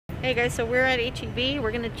Hey guys, so we're at HEB.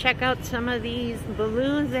 We're gonna check out some of these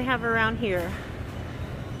balloons they have around here.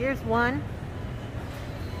 Here's one.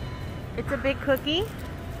 It's a big cookie.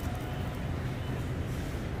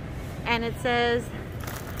 And it says,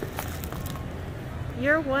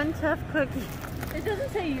 "You're one tough cookie." It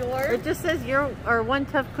doesn't say yours. It just says you're or one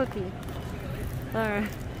tough cookie. Alright.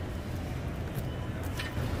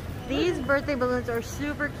 These birthday balloons are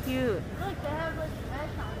super cute. Look, they have like mesh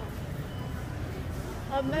on them.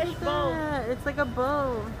 A mesh bow. Yeah, it's like a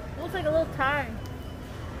bow. Looks like a little tie.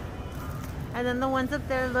 And then the ones up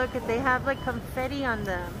there, look, they have like confetti on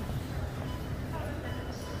them.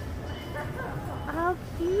 How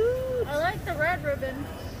cute! I like the red ribbon.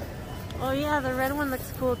 Oh yeah, the red one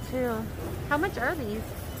looks cool too. How much are these?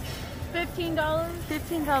 $15.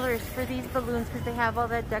 $15 for these balloons because they have all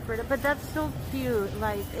that decorative. But that's so cute.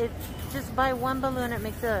 Like, it just buy one balloon, it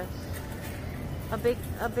makes a big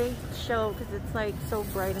show because it's like so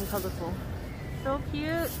bright and colorful. So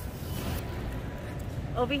cute.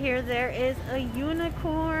 Over here, there is a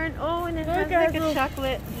unicorn. Oh, and it has like a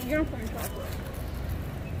chocolate. Unicorn chocolate.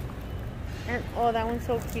 And oh, that one's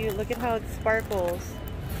so cute. Look at how it sparkles.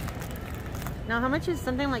 Now, how much does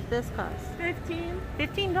something like this cost? $15.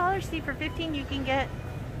 $15. See, for $15 you can get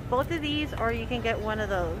both of these, or you can get one of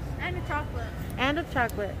those. And a chocolate. And a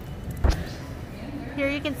chocolate. Here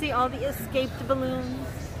you can see all the escaped balloons.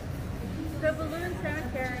 The balloon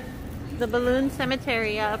cemetery. The balloon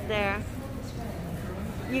cemetery up there.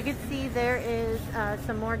 You can see there is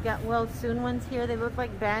some more get well soon ones here. They look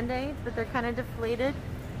like band-aids, but they're kind of deflated.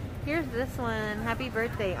 Here's this one. Happy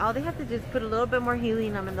birthday. All they have to do is put a little bit more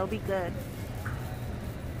helium and they'll be good.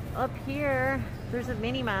 Up here, there's a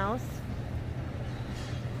Minnie Mouse.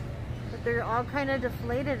 But they're all kind of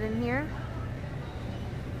deflated in here.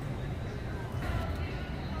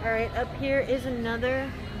 Alright, up here is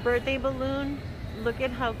another birthday balloon. Look at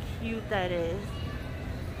how cute that is.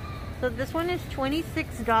 So this one is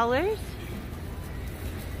 $26.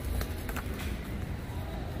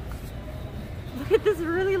 Look at this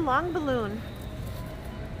really long balloon.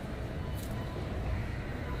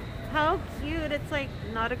 How cute. It's like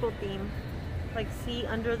nautical theme. Like sea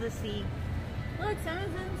under the sea. Look,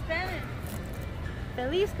 someone's in Spanish.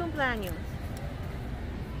 Feliz cumpleaños.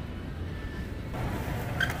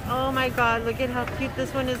 Oh my god, look at how cute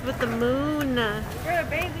this one is with the moon. For a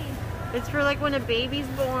baby. It's for like when a baby's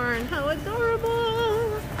born. How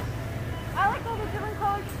adorable. I like all the different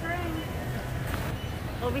colored strings.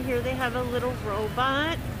 Over here they have a little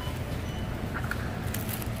robot.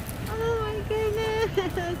 Oh my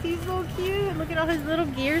goodness. He's so cute. Look at all his little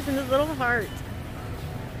gears and his little heart.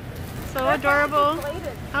 So adorable.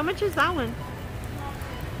 How much is that one?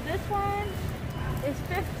 This one is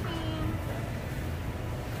 $15.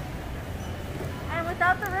 And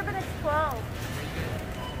without the ribbon it's $12.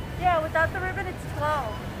 Yeah, without the ribbon it's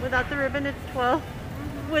 $12. Without the ribbon it's 12.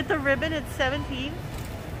 With the ribbon it's 17.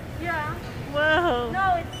 Yeah. Whoa.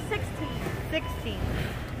 No, it's 16. 16.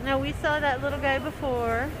 Now we saw that little guy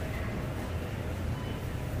before.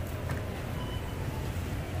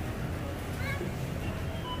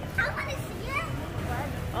 I want to see it.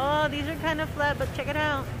 Oh, these are kind of flat, but check it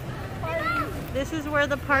out. This is where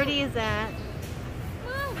the party is at.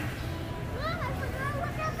 Mom, I forgot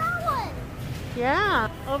what that one. Yeah.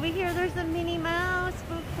 Over here there's a Minnie Mouse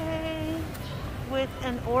bouquet with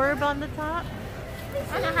an orb on the top.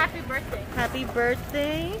 And a happy birthday. Happy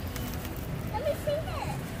birthday. Let me see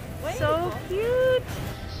it. So cute.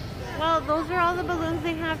 Well, those are all the balloons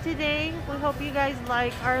they have today. We hope you guys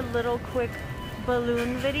like our little quick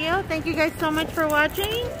balloon video. Thank you guys so much for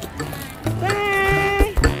watching.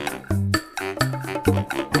 Bye.